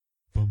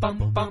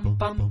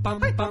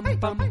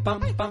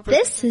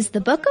This is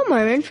the Book of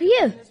Mormon for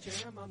you,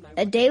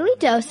 a daily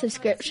dose of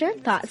scripture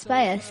and thoughts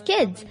by us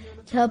kids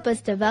to help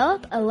us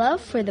develop a love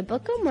for the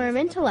Book of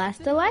Mormon to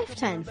last a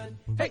lifetime.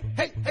 Hey,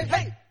 hey, hey,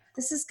 hey!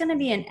 This is going to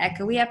be an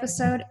echoey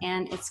episode,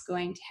 and it's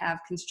going to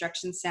have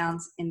construction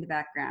sounds in the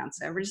background.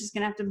 So we're just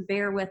going to have to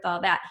bear with all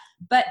that.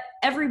 But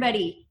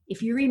everybody,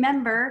 if you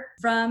remember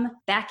from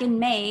back in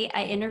May,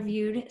 I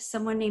interviewed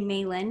someone named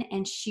Malin,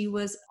 and she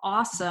was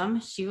awesome.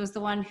 She was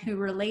the one who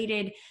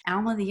related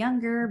Alma the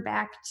Younger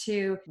back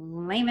to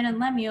Laman and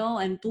Lemuel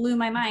and blew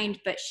my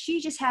mind. But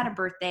she just had a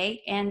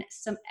birthday, and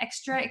some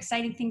extra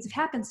exciting things have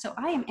happened. So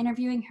I am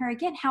interviewing her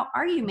again. How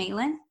are you,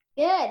 Malin?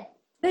 Good.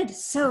 Good.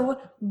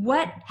 So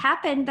what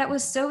happened that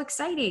was so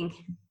exciting?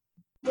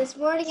 This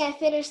morning I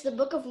finished the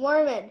Book of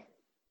Mormon.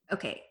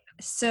 Okay.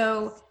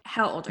 So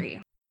how old are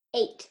you?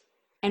 8.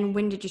 And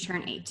when did you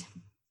turn 8?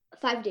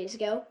 5 days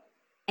ago.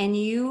 And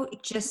you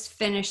just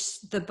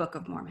finished the Book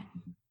of Mormon?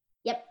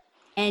 Yep.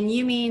 And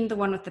you mean the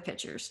one with the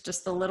pictures,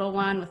 just the little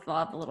one with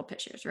all the little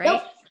pictures,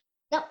 right?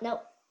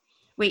 Nope.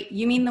 Wait,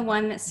 you mean the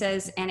one that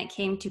says, and it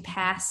came to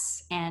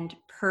pass and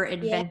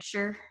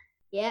peradventure?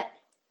 Yep.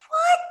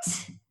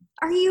 What?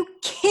 Are you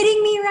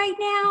kidding me right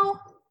now?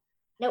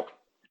 Nope.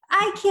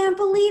 I can't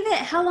believe it.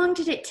 How long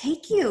did it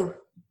take you?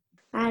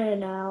 I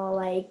don't know,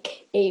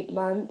 like 8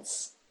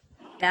 months.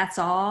 That's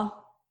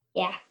all?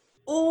 Yeah.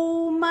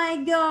 Oh my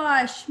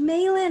gosh,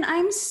 Malin,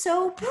 I'm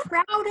so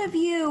proud of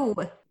you.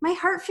 My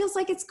heart feels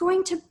like it's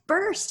going to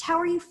burst. How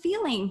are you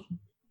feeling?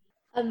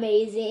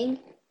 Amazing.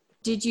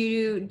 Did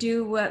you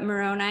do what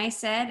Moroni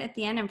said at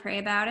the end and pray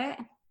about it?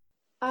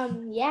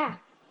 Yeah.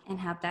 And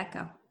how'd that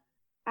go?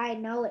 I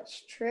know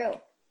it's true.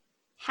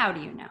 How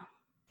do you know?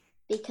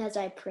 Because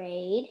I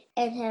prayed,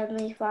 and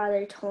Heavenly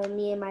Father told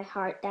me in my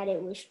heart that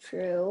it was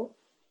true.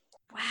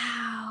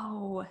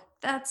 Wow,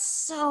 that's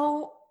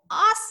so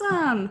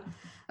awesome.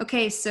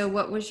 Okay, so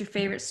what was your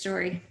favorite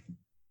story?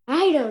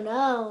 I don't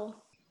know.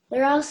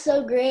 They're all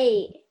so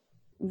great.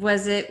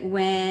 Was it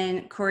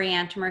when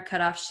Coriantumr cut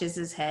off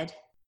Shiz's head?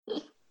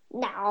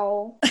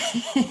 No.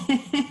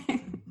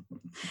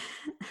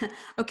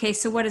 Okay,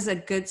 so what is a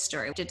good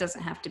story? It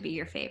doesn't have to be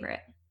your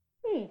favorite.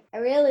 I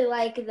really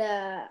like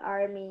the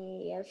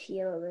Army of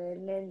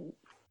Helaman.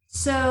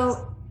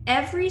 So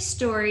every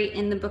story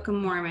in the Book of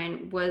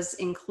Mormon was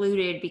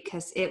included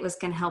because it was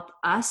going to help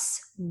us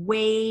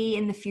way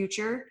in the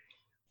future.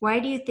 Why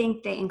do you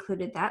think they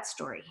included that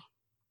story?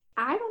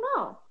 I don't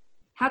know.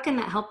 How can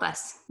that help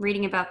us,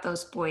 reading about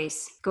those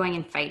boys going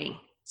and fighting,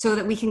 so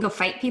that we can go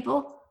fight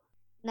people?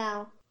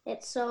 No,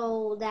 it's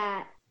so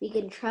that we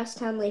can trust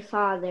Heavenly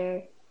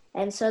Father,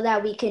 and so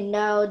that we can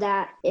know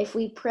that if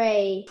we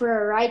pray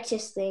for a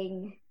righteous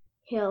thing,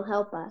 He'll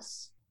help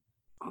us.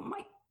 Oh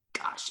my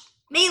gosh.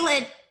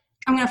 Malin,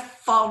 I'm going to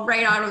fall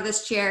right out of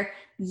this chair.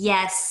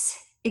 Yes,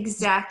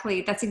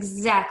 exactly. That's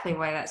exactly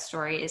why that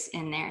story is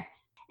in there.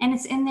 And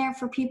it's in there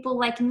for people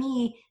like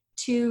me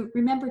to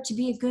remember to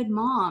be a good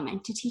mom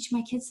and to teach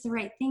my kids the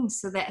right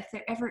things so that if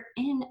they're ever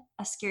in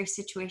a scary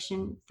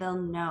situation,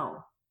 they'll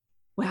know.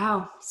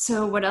 Wow.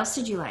 So what else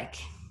did you like?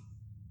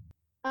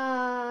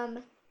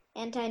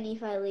 Anti-Nephi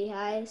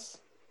Lehi's.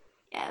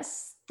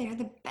 Yes, they're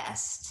the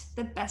best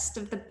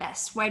of the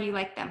best. Why do you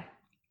like them?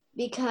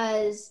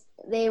 Because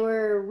they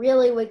were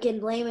really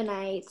wicked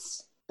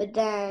Lamanites, but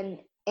then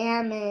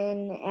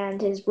Ammon and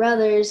his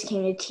brothers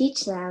came to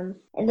teach them.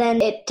 And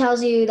then it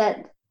tells you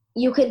that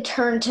you can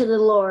turn to the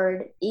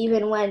Lord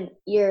even when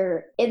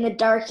you're in the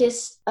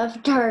darkest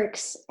of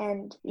darks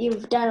and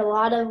you've done a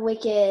lot of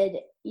wicked.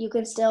 You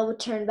can still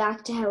turn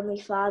back to Heavenly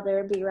Father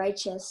and be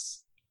righteous.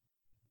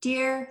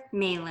 Dear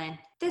Malin,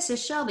 this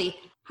is Shelby.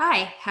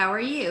 Hi, how are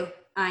you?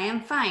 I am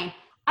fine.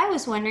 I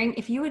was wondering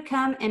if you would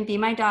come and be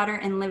my daughter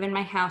and live in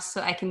my house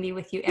so I can be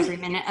with you every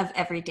minute of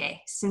every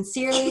day.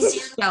 Sincerely,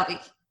 Shelby.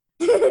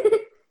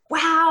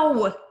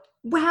 Wow.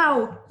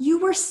 You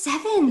were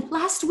 7.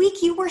 Last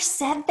week you were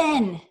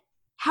 7.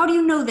 How do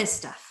you know this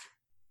stuff?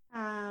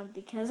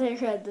 Because I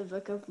read the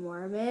Book of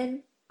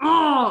Mormon.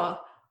 Oh,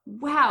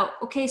 wow.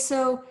 Okay,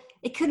 so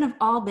it couldn't have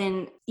all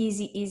been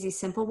easy,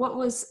 simple. What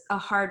was a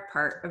hard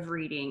part of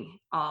reading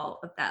all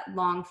of that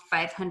long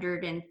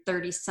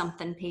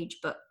 530-something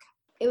page book?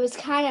 It was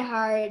kind of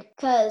hard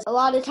because a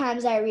lot of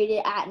times I read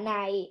it at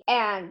night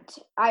and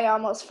I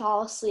almost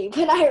fall asleep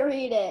when I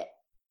read it.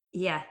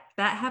 Yeah,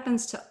 that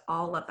happens to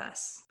all of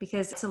us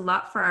because it's a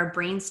lot for our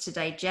brains to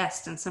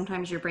digest. And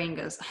sometimes your brain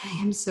goes, I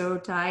am so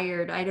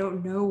tired. I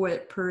don't know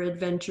what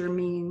peradventure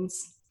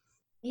means.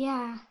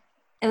 Yeah.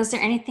 Was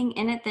there anything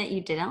in it that you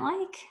didn't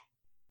like?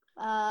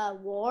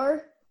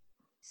 War.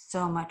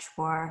 So much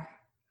war.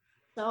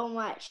 So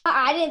much.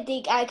 I didn't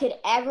think I could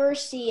ever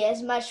see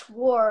as much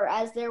war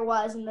as there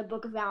was in the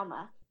Book of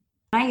Alma.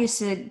 I used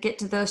to get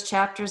to those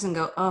chapters and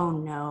go, oh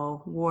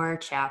no, war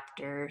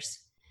chapters.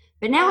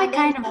 But now I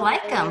kind of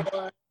like them.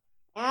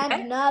 And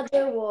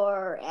another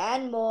war,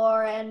 and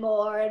more, and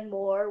more, and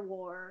more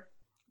war.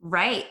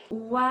 Right.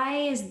 Why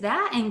is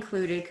that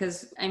included?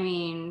 Because, I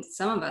mean,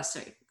 some of us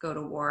go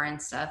to war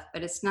and stuff,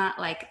 but it's not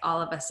like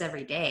all of us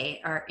every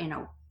day are in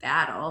a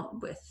battle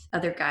with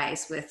other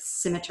guys with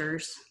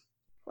scimitars.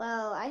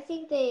 Well, I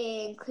think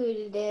they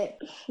included it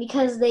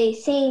because they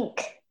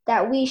think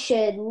that we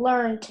should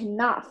learn to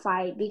not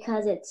fight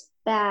because it's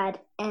bad.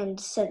 And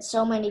since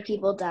so many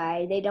people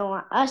die, they don't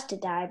want us to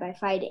die by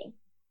fighting.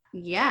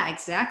 Yeah,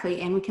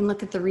 exactly. And we can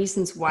look at the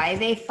reasons why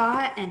they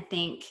fought and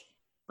think,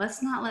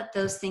 let's not let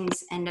those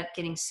things end up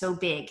getting so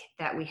big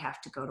that we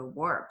have to go to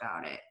war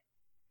about it.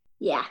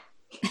 Yeah.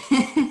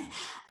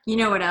 You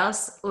know what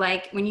else?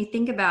 Like when you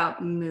think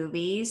about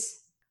movies,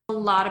 a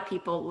lot of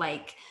people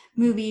like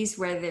movies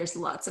where there's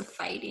lots of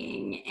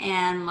fighting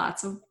and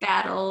lots of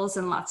battles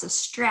and lots of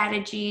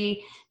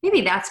strategy.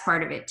 Maybe that's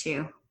part of it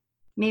too.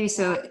 Maybe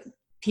so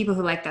people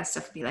who like that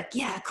stuff would be like,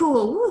 yeah,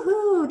 cool,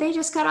 woohoo, they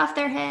just cut off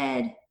their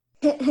head.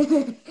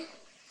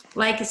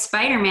 Like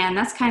Spider-Man,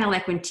 that's kind of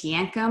like when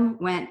Tiancum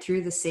went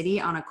through the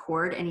city on a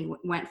cord and he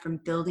went from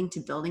building to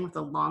building with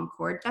a long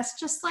cord. That's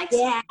just like...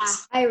 Yeah,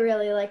 I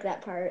really like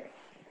that part.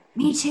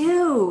 Me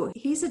too.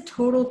 He's a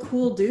total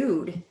cool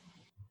dude.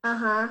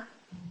 Uh-huh.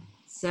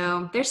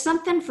 So there's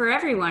something for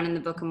everyone in the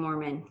Book of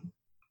Mormon.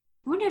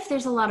 I wonder if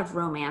there's a lot of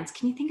romance.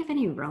 Can you think of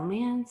any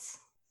romance?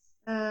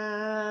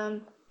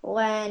 When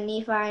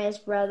Nephi and his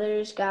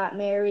brothers got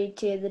married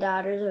to the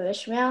daughters of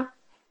Ishmael.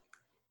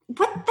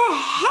 What the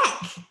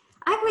heck?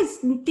 I was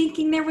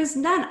thinking there was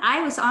none.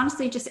 I was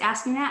honestly just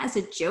asking that as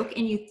a joke,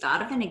 and you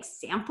thought of an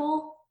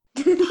example?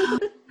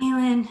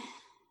 Malin.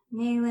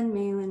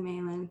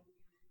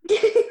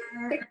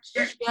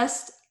 You're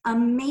just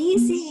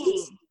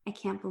amazing. I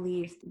can't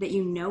believe that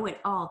you know it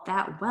all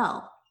that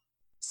well.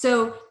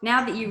 So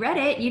now that you read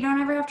it, you don't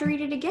ever have to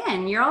read it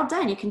again. You're all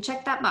done. You can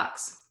check that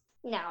box.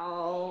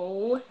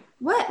 No.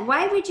 What?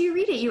 Why would you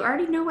read it? You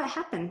already know what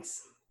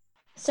happens.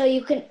 So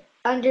you can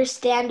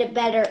understand it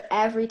better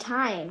every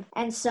time,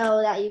 and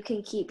so that you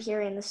can keep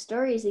hearing the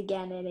stories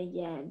again and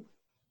again.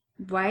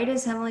 Why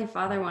does Heavenly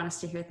Father want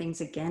us to hear things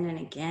again and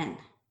again?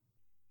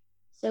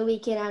 So we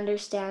can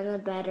understand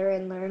them better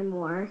and learn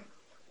more.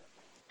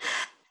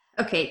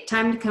 Okay,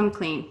 time to come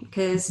clean,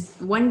 because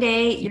one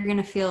day you're going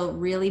to feel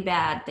really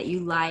bad that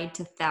you lied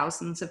to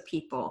thousands of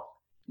people.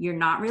 You're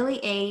not really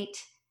 8.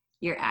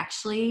 You're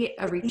actually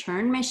a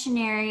returned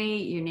missionary.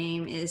 Your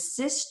name is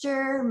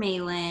Sister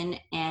Malin,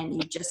 and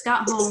you just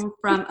got home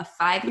from a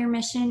 5-year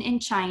mission in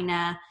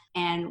China,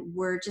 and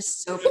we're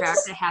just so proud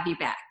to have you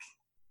back.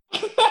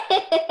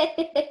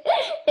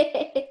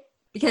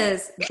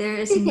 Because there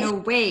is no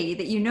way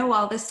that you know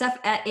all this stuff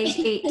at age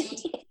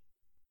 8.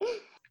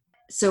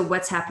 So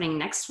what's happening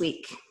next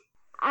week?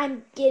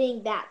 I'm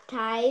getting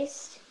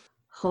baptized.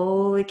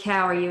 Holy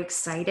cow, are you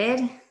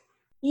excited?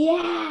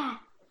 Yeah.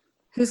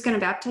 Who's going to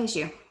baptize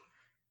you?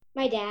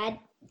 My dad.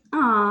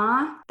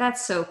 Aw,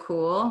 that's so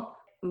cool.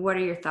 What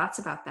are your thoughts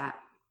about that?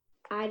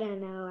 I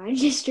don't know. I'm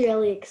just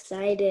really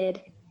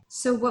excited.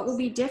 So what will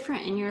be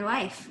different in your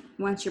life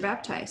once you're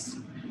baptized?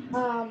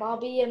 I'll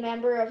be a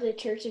member of the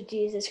Church of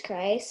Jesus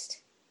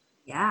Christ.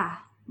 Yeah.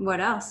 What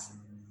else?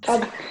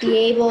 I'll be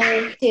able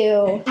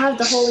to have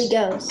the Holy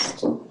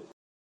Ghost.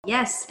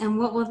 Yes, and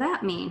what will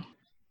that mean?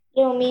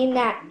 It'll mean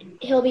that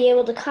he'll be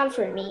able to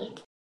comfort me.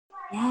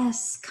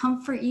 Yes,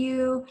 comfort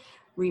you,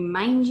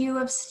 remind you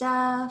of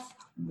stuff,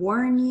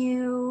 warn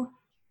you.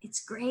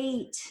 It's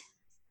great.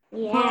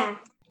 Yeah.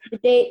 The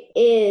date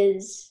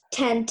is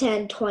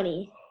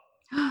 10/10/20.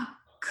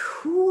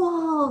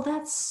 Cool.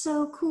 That's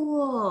so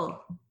cool.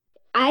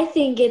 I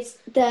think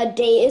the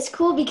date is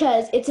cool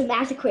because it's a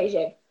math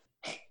equation.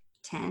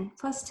 10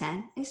 plus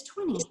 10 is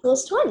 20.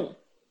 Equals 20.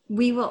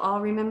 We will all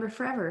remember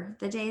forever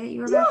the day that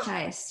you were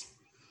baptized.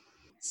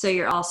 So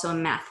you're also a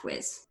math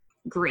whiz.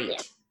 Great.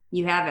 Yeah.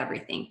 You have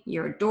everything.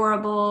 You're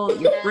adorable.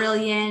 You're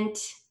brilliant.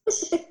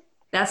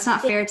 That's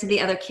not fair to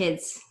the other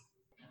kids.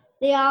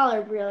 They all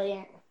are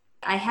brilliant.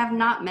 I have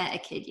not met a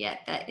kid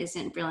yet that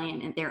isn't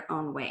brilliant in their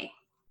own way.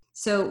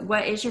 So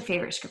what is your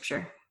favorite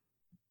scripture?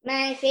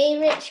 My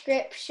favorite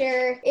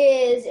scripture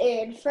is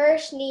in 1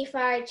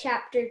 Nephi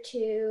chapter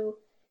 2,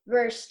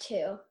 verse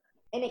 2.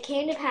 And it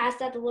came to pass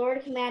that the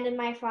Lord commanded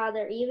my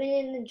father, even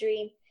in the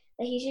dream,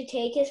 that he should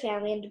take his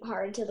family and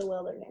depart into the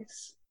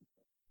wilderness.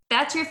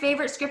 That's your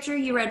favorite scripture?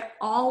 You read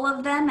all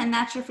of them and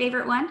that's your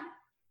favorite one?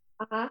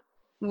 Uh-huh.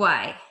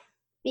 Why?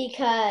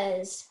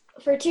 Because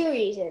for 2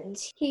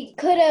 reasons. He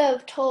could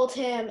have told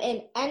him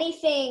in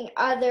anything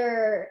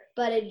other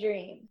but a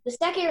dream. The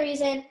second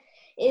reason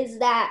is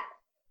that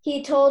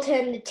he told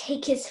him to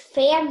take his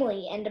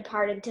family and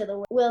depart into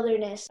the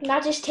wilderness,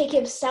 not just take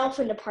himself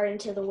and depart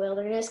into the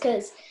wilderness,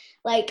 because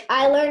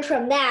I learned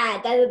from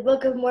that the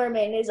Book of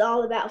Mormon is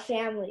all about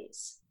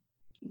families.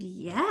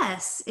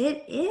 Yes,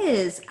 it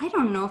is. I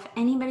don't know if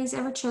anybody's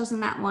ever chosen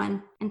that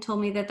one and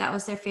told me that that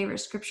was their favorite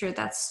scripture.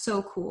 That's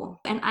so cool.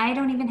 And I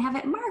don't even have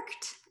it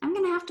marked. I'm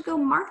going to have to go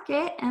mark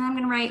it, and I'm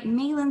going to write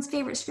Malin's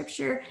favorite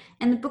scripture,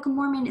 and the Book of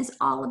Mormon is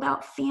all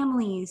about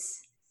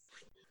families.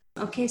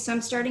 Okay, so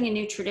I'm starting a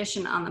new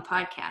tradition on the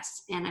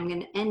podcast, and I'm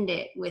going to end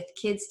it with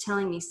kids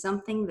telling me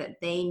something that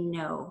they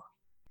know.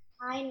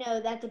 I know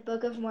that the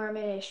Book of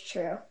Mormon is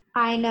true.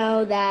 I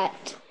know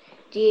that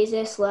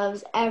Jesus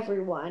loves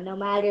everyone, no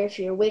matter if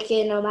you're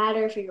wicked, no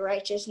matter if you're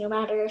righteous, no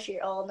matter if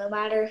you're old, no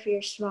matter if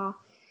you're small.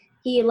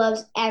 He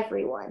loves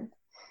everyone.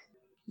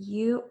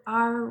 You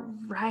are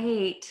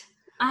right.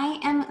 I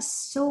am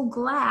so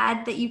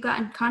glad that you got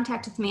in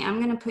contact with me.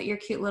 I'm going to put your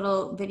cute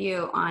little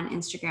video on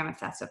Instagram if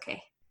that's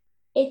okay.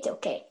 It's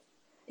okay.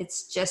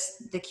 It's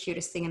just the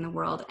cutest thing in the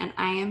world. And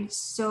I am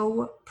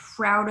so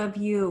proud of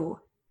you.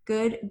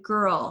 Good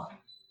girl.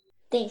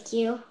 Thank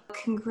you.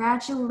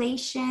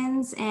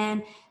 Congratulations.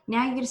 And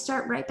now you're going to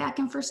start right back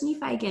in First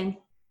Nephi again.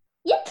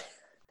 Yep.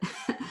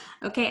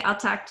 Okay, I'll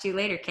talk to you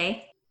later,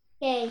 okay?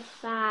 Okay,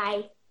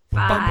 bye.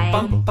 Bye.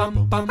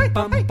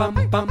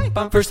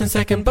 First and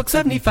second books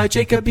of Nephi,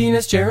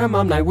 Jacobinus,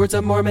 Jeremiah, Words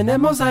of Mormon,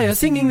 and Mosiah.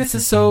 Singing, this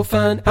is so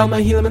fun. Alma,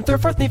 Helaman, and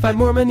third, fourth Nephi,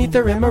 Mormon,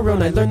 Ether, and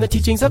Moroni. Learn the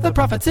teachings of the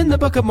prophets in the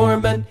Book of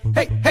Mormon.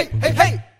 Hey, hey, hey, hey!